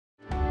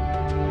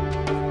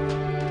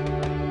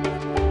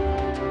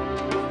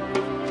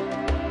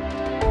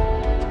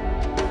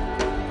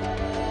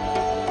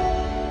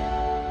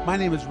My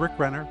name is Rick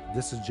Renner.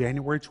 This is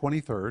January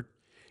 23rd,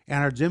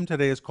 and our gym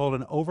today is called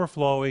An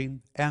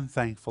Overflowing and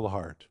Thankful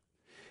Heart.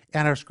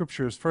 And our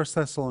scripture is 1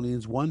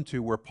 Thessalonians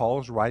 1:2, where Paul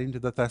is writing to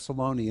the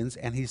Thessalonians,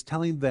 and he's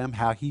telling them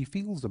how he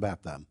feels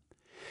about them.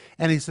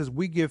 And he says,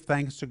 we give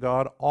thanks to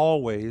God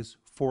always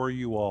for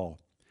you all.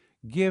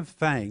 Give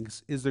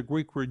thanks is the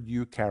Greek word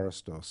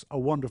eucharistos, a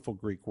wonderful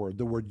Greek word.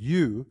 The word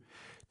eu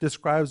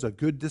describes a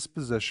good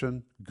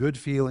disposition, good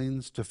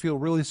feelings, to feel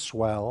really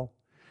swell.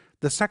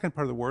 The second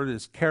part of the word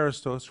is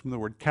charistos, from the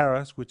word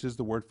charis, which is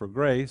the word for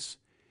grace.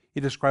 It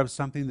describes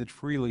something that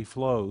freely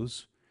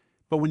flows.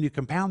 But when you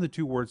compound the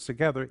two words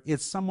together,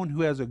 it's someone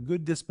who has a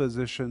good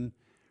disposition,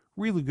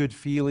 really good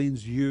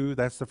feelings. You,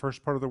 that's the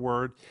first part of the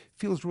word,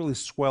 feels really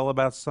swell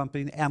about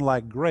something. And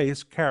like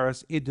grace,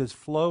 charis, it just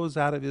flows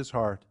out of his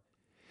heart.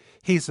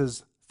 He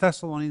says,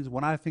 Thessalonians,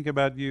 when I think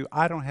about you,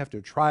 I don't have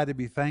to try to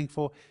be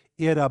thankful.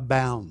 It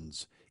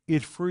abounds.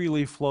 It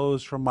freely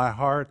flows from my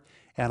heart.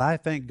 And I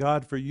thank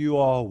God for you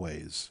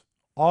always.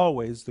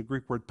 Always, the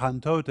Greek word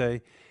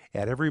pantote,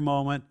 at every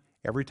moment,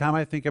 every time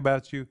I think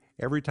about you,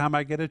 every time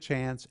I get a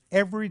chance,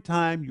 every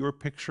time your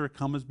picture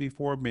comes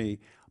before me,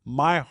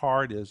 my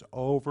heart is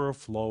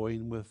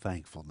overflowing with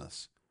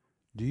thankfulness.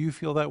 Do you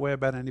feel that way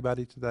about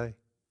anybody today?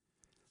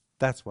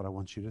 That's what I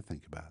want you to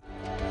think about.